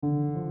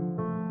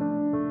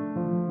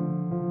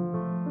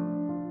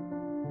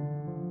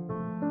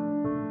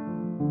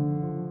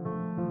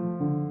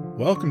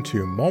Welcome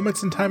to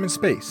Moments in Time and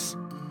Space,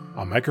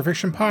 a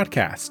microfiction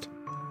podcast,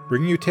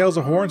 bringing you tales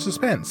of horror and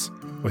suspense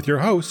with your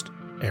host,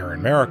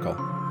 Aaron Miracle.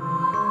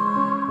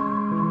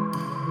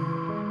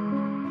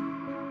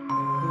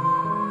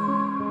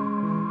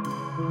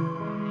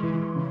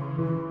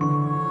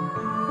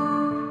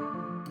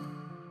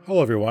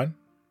 Hello everyone.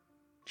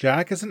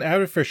 Jack is an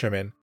avid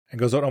fisherman and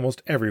goes out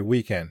almost every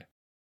weekend.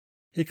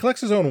 He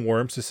collects his own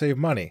worms to save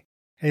money,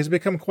 and he's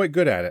become quite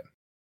good at it.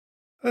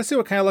 Let's see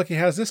what kind of luck he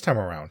has this time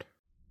around.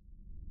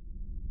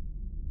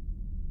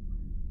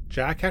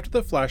 Jack captured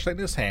the flashlight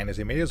in his hand as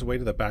he made his way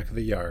to the back of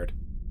the yard.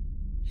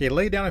 He had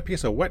laid down a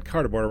piece of wet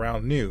cardboard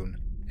around noon,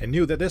 and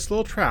knew that this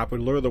little trap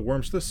would lure the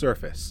worms to the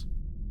surface.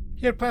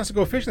 He had plans to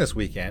go fishing this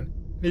weekend,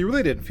 and he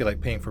really didn't feel like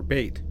paying for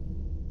bait.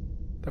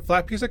 The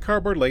flat piece of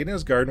cardboard laid in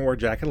his garden where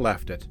Jack had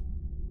left it.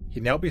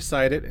 He knelt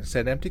beside it and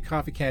set an empty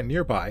coffee can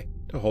nearby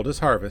to hold his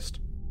harvest.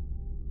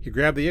 He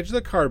grabbed the edge of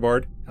the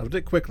cardboard and lifted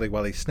it quickly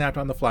while he snapped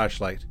on the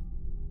flashlight.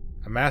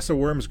 A mass of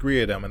worms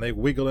greeted him, and they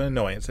wiggled in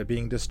annoyance at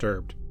being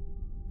disturbed.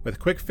 With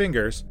quick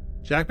fingers,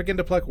 Jack began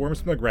to pluck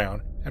worms from the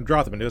ground and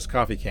drop them into his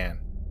coffee can.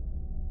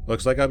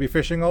 "Looks like I'll be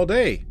fishing all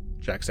day,"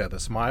 Jack said with a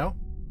smile.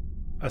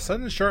 A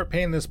sudden sharp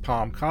pain in his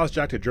palm caused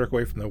Jack to jerk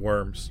away from the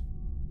worms.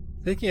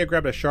 Thinking he had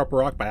grabbed a sharp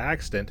rock by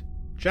accident,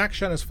 Jack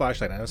shone his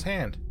flashlight on his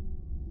hand.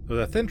 There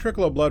was a thin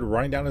trickle of blood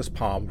running down his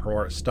palm from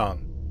where it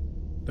stung.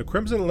 The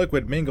crimson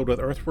liquid mingled with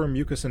earthworm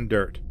mucus and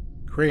dirt,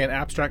 creating an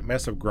abstract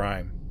mess of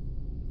grime.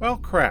 "Well,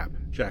 crap,"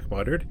 Jack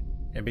muttered,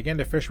 and began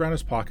to fish around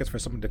his pockets for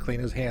something to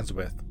clean his hands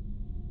with.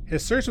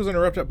 His search was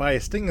interrupted by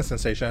a stinging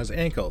sensation on his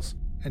ankles,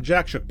 and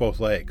Jack shook both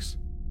legs.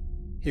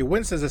 He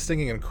winced as the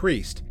stinging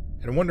increased,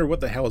 and wondered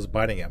what the hell was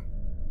biting him.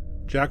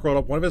 Jack rolled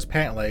up one of his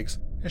pant legs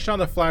and shone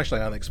the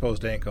flashlight on the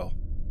exposed ankle.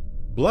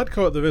 Blood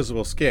coated the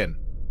visible skin,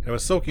 and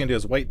was soaking into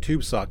his white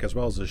tube sock as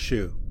well as his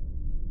shoe.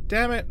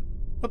 "Damn it!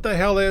 What the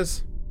hell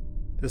is—"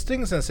 The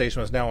stinging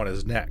sensation was now on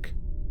his neck.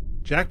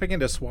 Jack began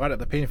to swat at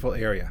the painful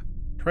area,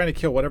 trying to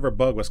kill whatever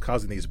bug was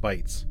causing these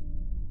bites.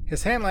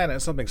 His hand landed on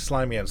something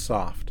slimy and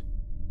soft.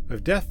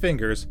 With deft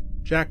fingers,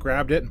 Jack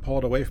grabbed it and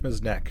pulled it away from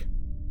his neck.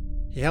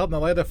 He held in the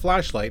light of the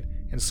flashlight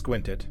and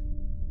squinted.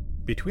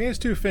 Between his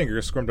two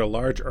fingers squirmed a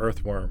large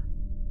earthworm.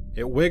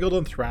 It wiggled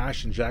and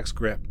thrashed in Jack's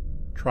grip,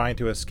 trying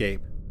to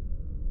escape.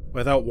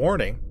 Without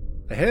warning,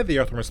 the head of the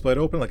earthworm split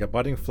open like a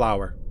budding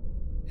flower.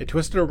 It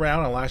twisted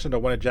around and lashed into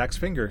one of Jack's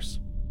fingers.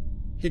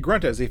 He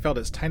grunted as he felt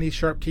its tiny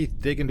sharp teeth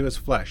dig into his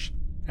flesh,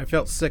 and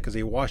felt sick as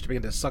he watched it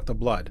begin to suck the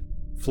blood,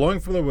 flowing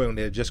from the wound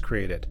it had just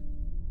created.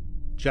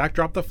 Jack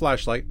dropped the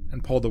flashlight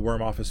and pulled the worm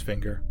off his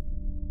finger.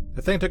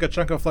 The thing took a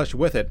chunk of flesh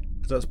with it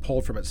as it was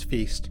pulled from its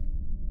feast.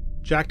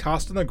 Jack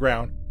tossed it on the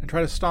ground and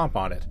tried to stomp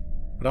on it,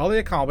 but all he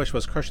accomplished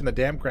was crushing the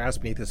damp grass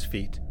beneath his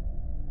feet.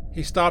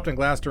 He stopped and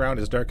glanced around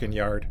his darkened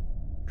yard,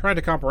 trying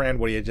to comprehend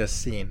what he had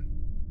just seen.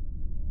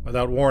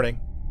 Without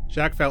warning,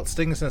 Jack felt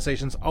stinging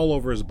sensations all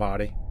over his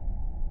body.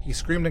 He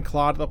screamed and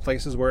clawed at the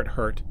places where it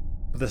hurt,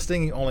 but the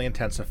stinging only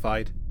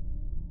intensified.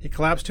 He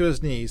collapsed to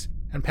his knees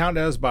and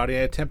pounded at his body in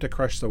an attempt to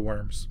crush the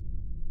worms.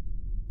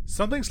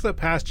 Something slipped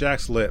past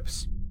Jack's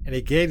lips, and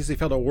he gagged as he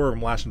felt a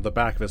worm lash into the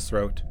back of his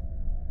throat.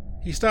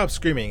 He stopped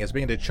screaming as he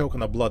began to choke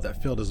on the blood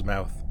that filled his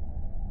mouth.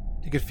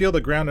 He could feel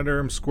the ground under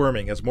him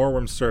squirming as more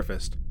worms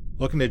surfaced,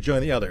 looking to join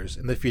the others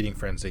in the feeding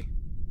frenzy.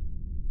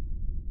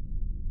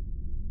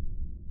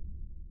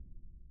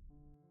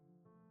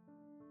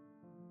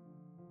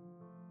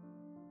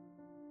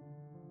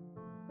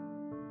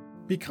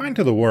 Be kind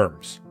to the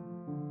worms.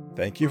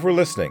 Thank you for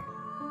listening.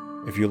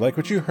 If you like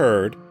what you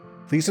heard,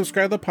 please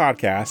subscribe to the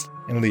podcast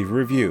and leave a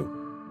review.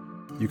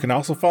 You can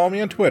also follow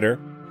me on Twitter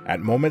at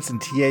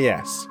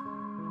MomentsInTAS.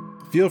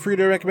 Feel free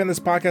to recommend this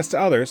podcast to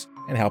others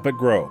and help it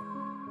grow.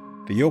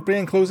 The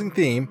opening and closing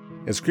theme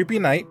is Creepy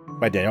Night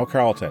by Daniel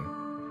Carlton.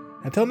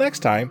 Until next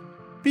time,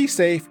 be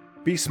safe,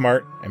 be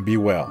smart, and be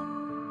well.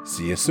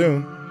 See you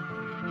soon.